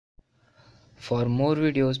For more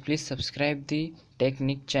videos, please subscribe the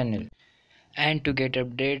Technique channel, and to get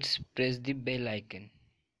updates, press the bell icon.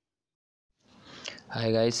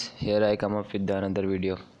 Hi guys, here I come up with another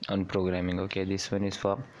video on programming. Okay, this one is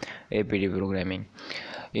for APT programming.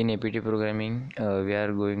 In APT programming, we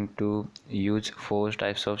are going to use four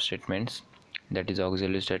types of statements, that is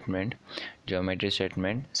auxiliary statement, geometry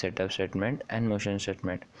statement, setup statement, and motion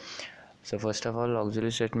statement. So first of all,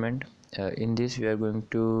 auxiliary statement. In this we are going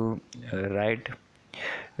to write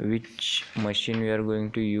which machine we are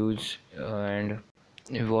going to use and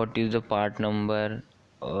what is the part number,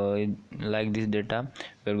 like this data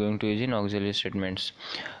we are going to use in auxiliary statements.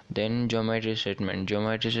 Then geometry statement. In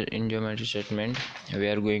geometry statement we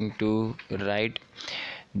are going to write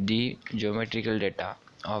the geometrical data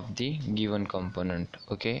of the given component.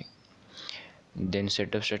 Okay. Then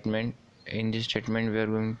setup statement. In this statement we are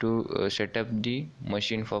going to set up the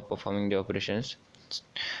machine for performing the operations.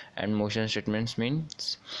 And motion statements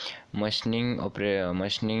means machining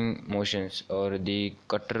motions or the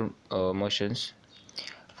cutter motions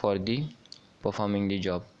for the performing the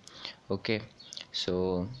job. Okay,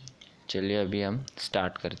 so चलिए अभी हम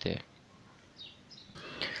start करते हैं.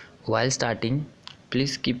 While starting,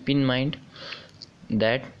 please keep in mind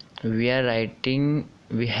that we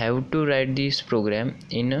have to write this program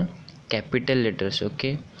in a capital letters.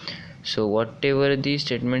 Okay, so whatever the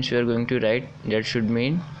statements we are going to write, that should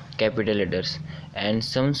mean capital letters, and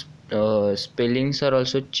some spellings are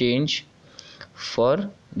also changed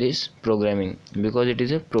for this programming because it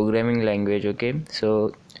is a programming language. Okay,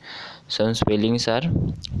 so some spellings are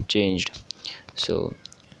changed. So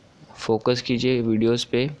focus कीजिए videos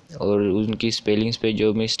पे और उनकी spellings पे.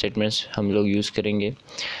 जो भी statements हम लोग use करेंगे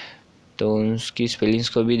तो उसकी स्पेलिंग्स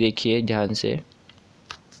को भी देखिए ध्यान से,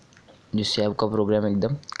 जिससे आपका प्रोग्राम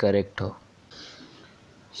एकदम करेक्ट हो.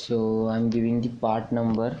 सो I am giving the part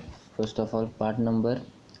number. First of all part number,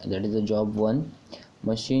 that is the job 1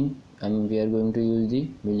 machine, and we are going to use the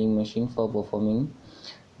milling machine for performing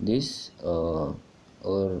this or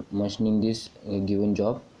machining this given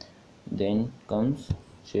job. Then comes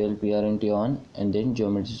CLPRNT on, and then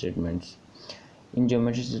geometry statements. In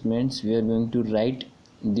geometry statements we are going to write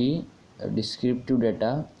the descriptive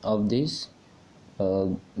data of this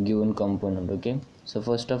given component. Okay, so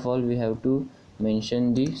first of all we have to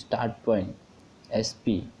mention the start point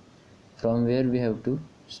SP, from where we have to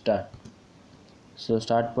start. So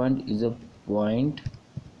start point is a point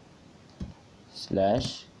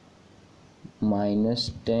slash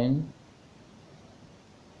 -10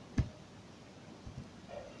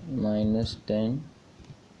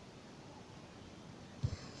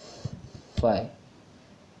 5.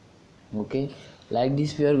 Okay, like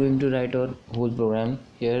this we are going to write our whole program.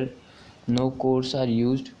 Here no codes are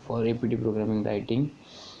used for APT programming writing,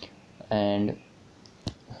 and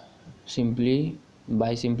simply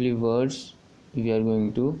words we are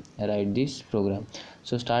going to write this program.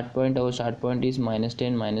 So start point, our start point is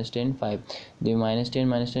 -10 5. The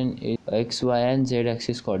 -10 is x, y and z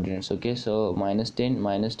axis coordinates. Okay, so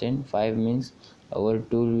 -10 5 means our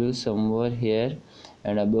tool will somewhere here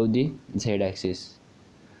and above the z axis.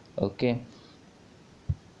 Okay,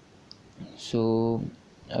 so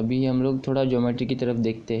अभी हम लोग थोड़ा geometry की तरफ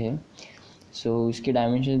देखते हैं. सो इसके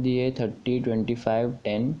dimension दिए 30 25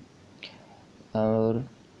 10, और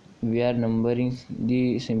we are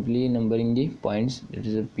simply numbering the points. It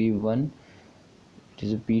is a P1, it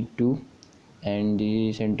is a P2, and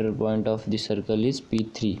the center point of the circle is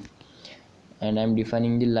P3, and I am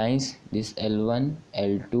defining the lines, this L1,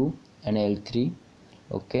 L2 and L3.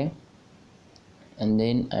 Okay, and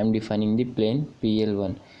then I am defining the plane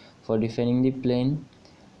PL1. For defining the plane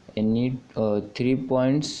I need 3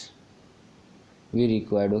 points we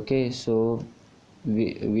required. Okay, so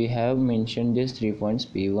we have mentioned these 3 points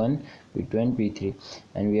P1, P2 and P3,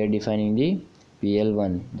 and we are defining the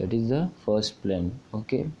PL1, that is the first plane.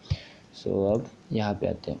 Okay, so अब यहाँ पे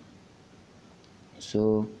आते हैं. So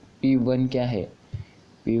P1 क्या है?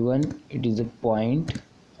 P1 it is a point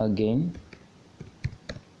again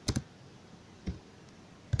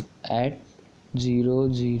at 0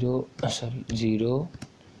 0 0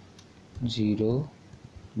 0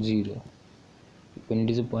 0. When it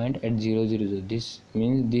is a point at 0 0 0, this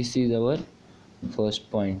means this is our first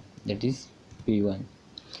point, that is P1.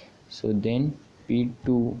 So then P2,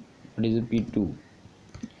 what is a P2?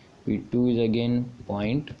 P2 is again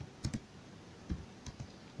point.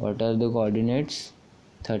 What are the coordinates?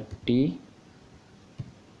 30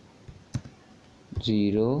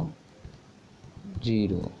 0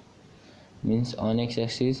 0, means on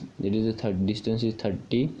x-axis that is the distance is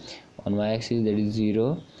 30, on y-axis that is 0,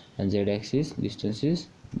 and z-axis distance is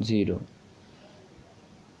 0.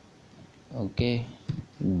 Okay,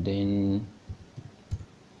 then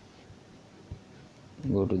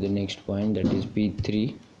go to the next point, that is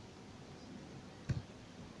P3.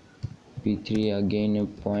 P3 again a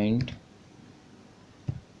point,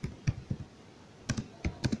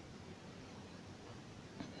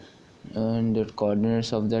 and the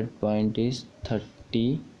coordinates of that point is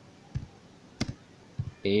 30,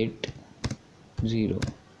 8, 0.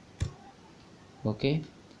 Okay,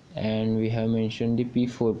 and we have mentioned the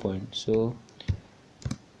P4 point, so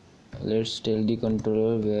let's tell the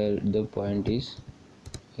controller where the point is.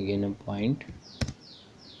 Again a point,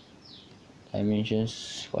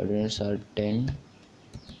 dimensions coordinates are 10,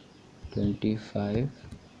 25,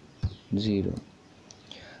 0.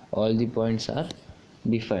 All the points are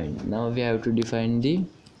defined. Now we have to define the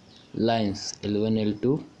lines L1,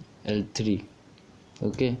 L2, L3.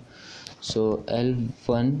 Okay, so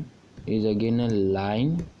L1 is again a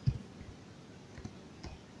line,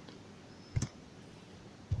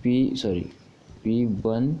 P1,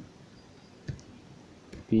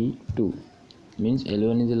 P2, means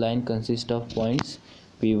L1 is a line consists of points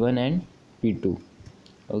P1 and P2.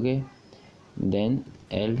 Okay, then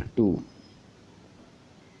L2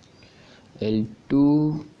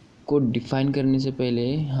 को define करने से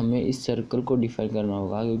पहले हमें इस circle को define करना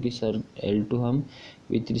होगा, क्योंकि L2 हम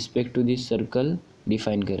with respect to this circle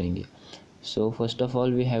define करेंगे. So first of all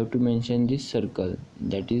we have to mention this circle,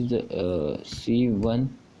 that is the C1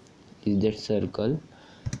 is that circle.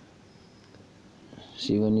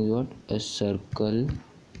 C1 is what? A circle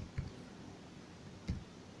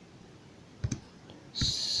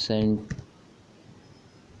center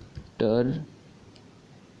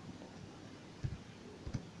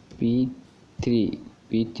P3.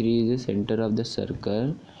 P3 is the center of the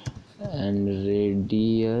circle and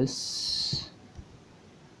radius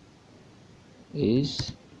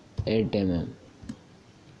is 8 mm.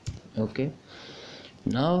 Okay,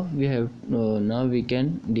 now we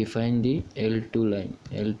can define the L2 line.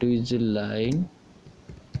 L2 is a line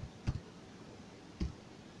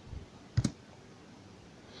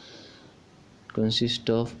consists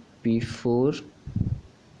of P4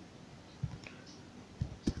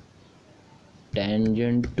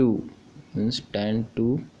 tangent to, means tan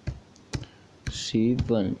to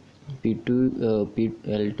C1.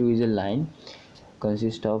 L2 is a line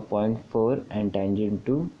consists of point 4 and tangent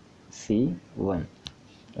to C1.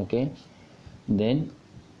 Okay, then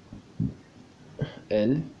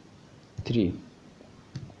L3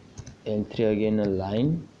 again a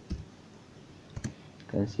line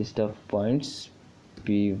consists of points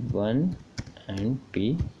P1 and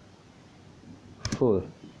P4.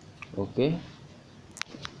 Okay,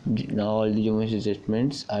 now all the geometry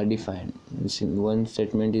statements are defined. One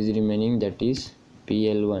statement is remaining, that is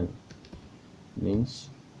PL1, means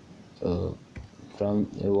from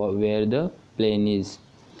where the plane is.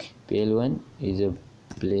 PL1 is a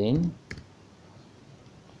plane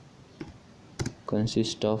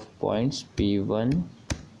consists of points P1,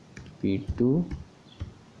 P2,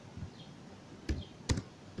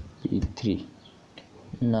 P3.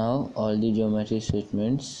 Now all the geometry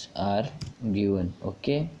statements are given.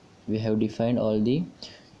 Okay, we have defined all the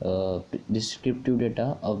descriptive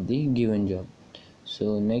data of the given job.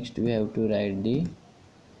 So next we have to write the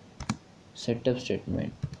setup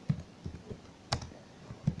statement.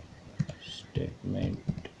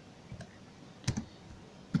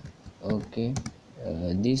 Okay,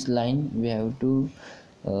 this line we have to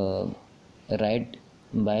write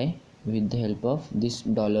by with the help of this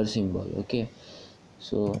dollar symbol. Okay,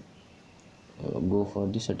 so go for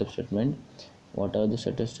the setup statement. What are the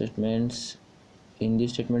setup statements? In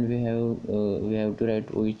this statement we have to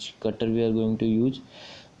write which cutter we are going to use,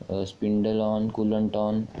 spindle on, coolant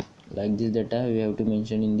on, like this data we have to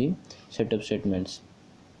mention in the setup statements.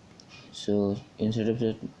 So in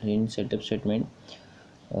setup statement,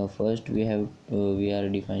 first we are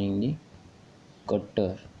defining the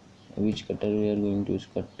cutter. Which cutter we are going to use?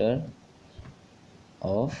 Cutter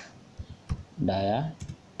of dia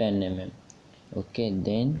 10 mm. Okay,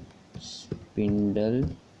 then spindle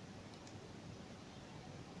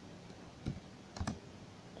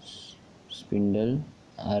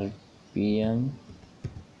RPM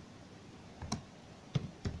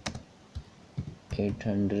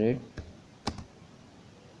 800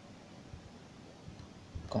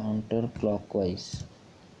 counterclockwise.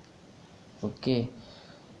 Okay,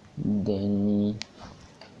 then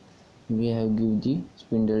we have give the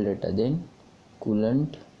spindle data. Then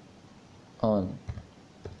coolant on,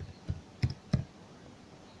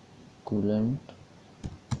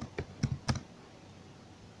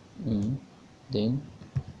 then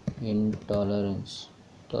intolerance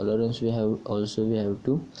we have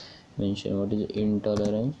to mention what is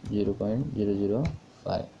intolerance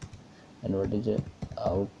 0.005, and what is the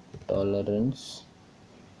out tolerance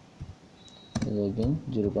is again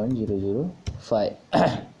 0.005.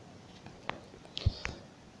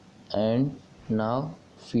 And now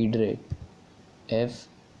feed rate, FEDRAT,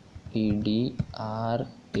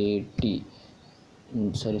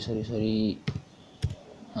 sorry,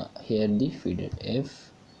 here the feed rate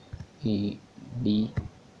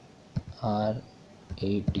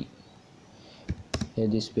FEDRAT. Here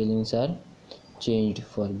the spellings are changed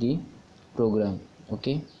for the program.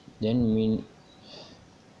 Okay, then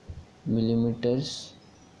millimeters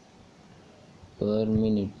per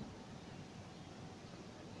minute,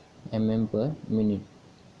 mm per minute.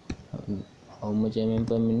 How much mm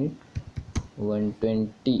per minute?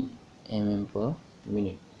 120 mm per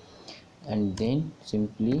minute. And then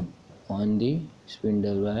simply on the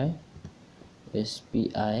spindle by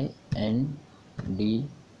SPINDL,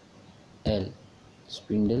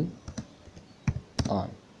 spindle on.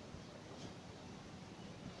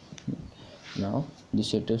 Now the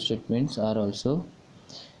setup statements are also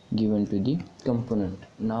given to the component.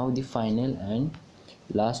 Now the final and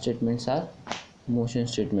last statements are motion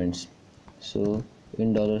statements. So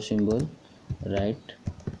in dollar symbol write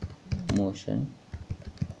motion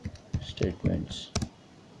statements.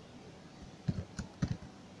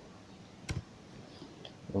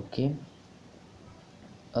 Okay,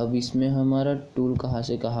 अब इसमें हमारा tool कहाँ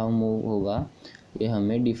से कहाँ move होगा ये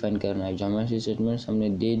हमें define करना है। ज्योमेट्री स्टेटमेंट्स हमने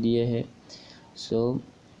दे दिए हैं, सो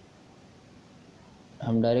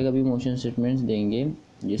हम डायरेक्ट अभी मोशन स्टेटमेंट्स देंगे।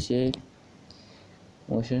 जैसे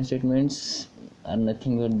motion statements are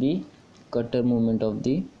nothing but the cutter movement of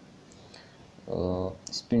the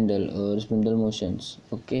spindle or spindle motions.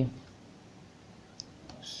 Okay,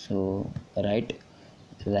 so write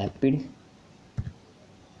rapid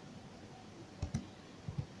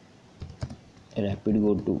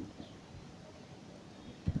go to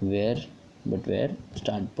where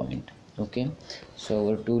start point. Okay, so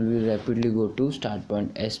our tool will rapidly go to start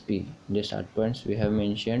point SP. The start points we have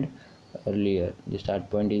mentioned earlier. The start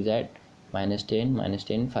point is at -10,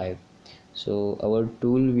 -10, 5. So our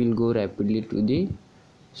tool will go rapidly to the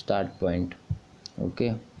start point.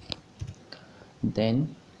 Okay,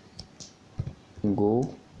 then go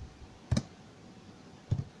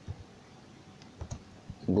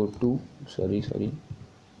to sorry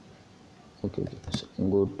okay, so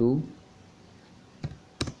go to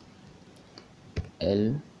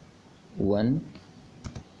L1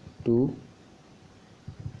 to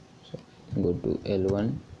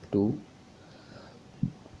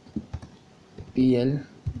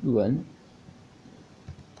PL1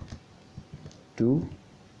 to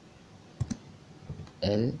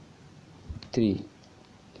L3.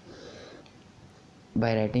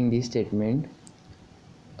 By writing this statement,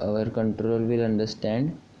 our controller will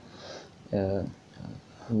understand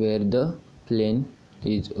where the plane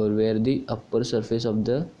is or where the upper surface of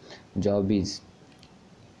the job is.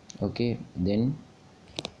 Okay, then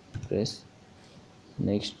press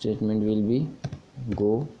next statement will be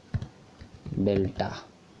go delta.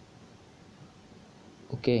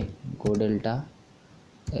 Okay, go delta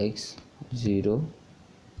x0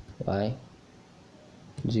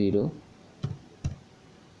 y0,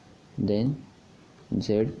 then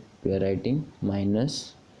z we are writing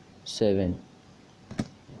 -7.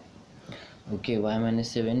 Okay, why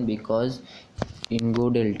 -7? Because in go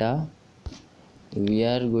delta we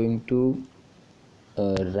are going to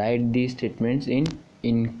write these statements in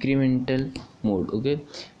incremental mode. Okay,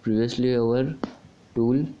 previously our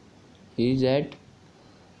tool is at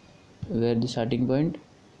where the starting point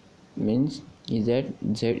means is at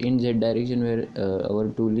z in z direction, where our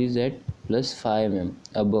tool is at +5 mm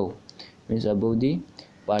above, means above the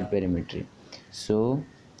part perimetry. So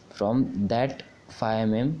from that 5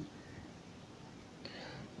 mm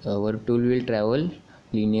our tool will travel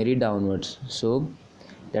linearly downwards. So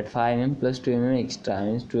that 5 mm plus 2 mm extra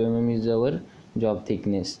means 2 mm is our job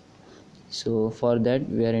thickness. So for that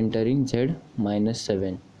we are entering z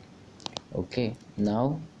 -7. Okay,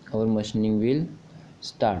 now our machining will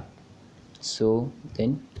start. So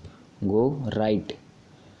then go right.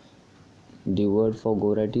 The word for go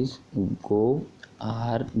right is go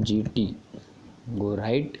RGT, go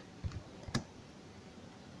right.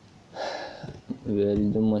 Where is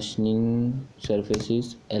the machining surface is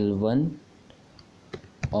L1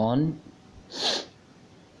 on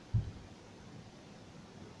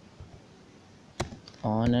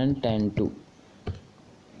and 10 to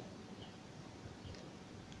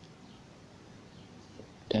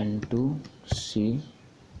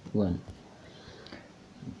C1.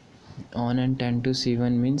 On and 10 to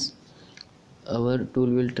C1 means our tool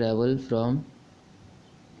will travel from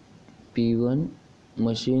P1,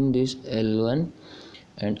 machine this L1,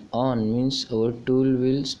 and on means our tool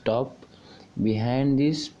will stop behind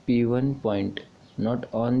this P1 point, not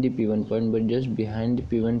on the P1 point but just behind the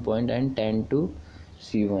P1 point and tend to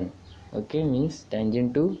C1. Okay, means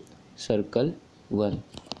tangent to circle 1.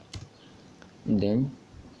 Then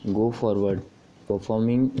go forward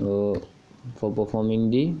performing for performing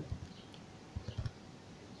the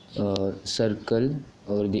circle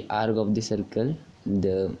or the arc of the circle.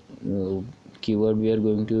 The keyword we are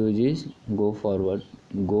going to use is go forward.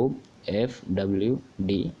 Go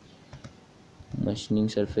FWD. Machining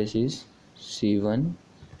surface is C1,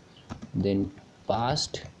 then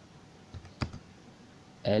past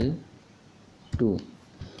L2.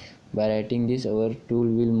 By writing this, our tool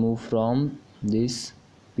will move from this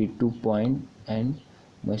P2 point and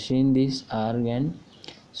machine this arc and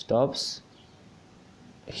stops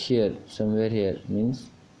here, somewhere here, means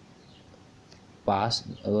pass,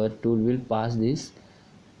 our tool will pass this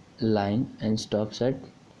line and stops at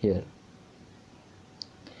here.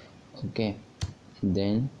 Okay,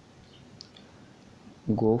 then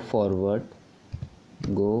go forward,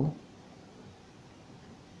 go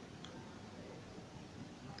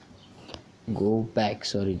back,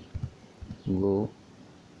 go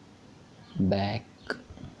back.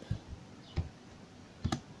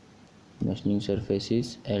 Machining surface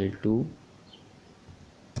is L2,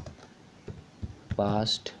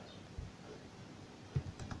 past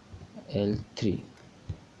L3.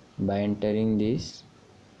 By entering this,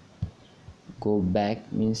 go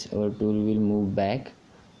back means our tool will move back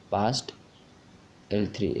past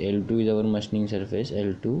L3. L2 is our machining surface,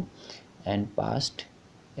 L2, and past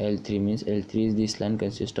L3 means L3 is this line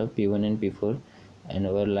consists of P1 and P4, and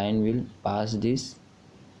our line will pass this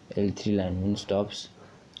L3 line, means stops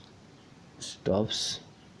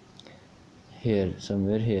here,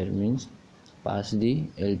 somewhere here, means pass the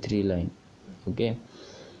L3 line. Okay,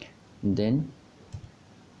 then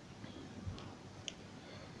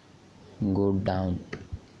go down.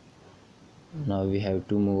 Now we have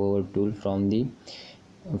to move our tool from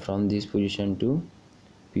this position to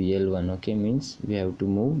PL1. Okay, means we have to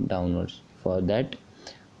move downwards. For that,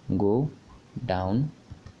 go down.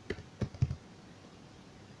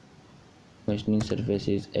 Machining surface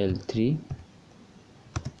is L3,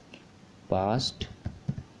 past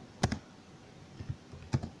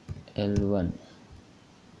L1.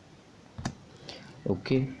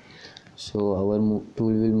 Okay, so our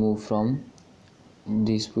tool will move from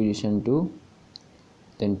this position to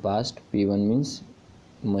then past P1 means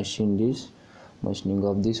machining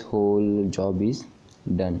of this whole job is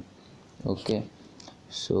done. Okay,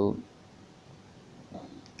 so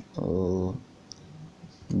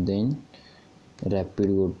then rapid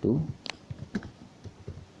go to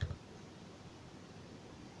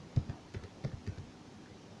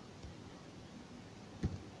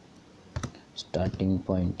starting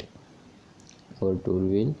point. Our tool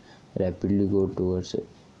will rapidly go towards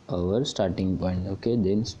our starting point. Okay,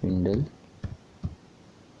 then spindle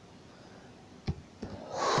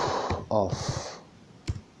off.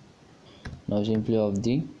 Now simply off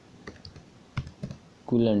the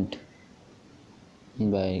coolant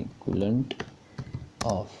by coolant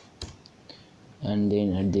off, and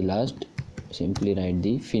then at the last simply write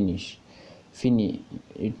the finish.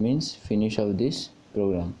 It means finish of this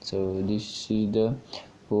program. So this is the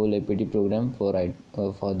whole APT program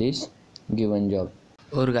for this given job.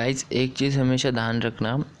 और guys एक चीज़ हमेशा ध्यान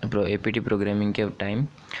रखना APT programming के time,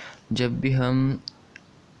 जब भी हम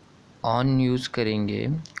on use करेंगे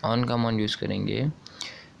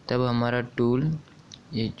तब हमारा टूल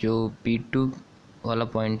ये जो P2 वाला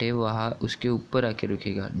पॉइंट है वहाँ उसके ऊपर आके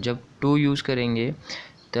रुकेगा. जब 2 यूज़ करेंगे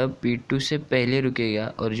तब P2 से पहले रुकेगा,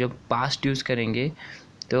 और जब पास्ट यूज़ करेंगे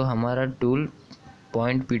तो हमारा टूल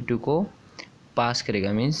पॉइंट P2 को पास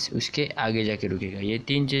करेगा, मीन्स उसके आगे जाके रुकेगा. ये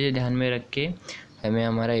 3 चीज़ें ध्यान में रख के हमें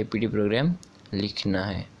हमारा APT प्रोग्राम लिखना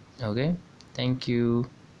है. Okay, thank you.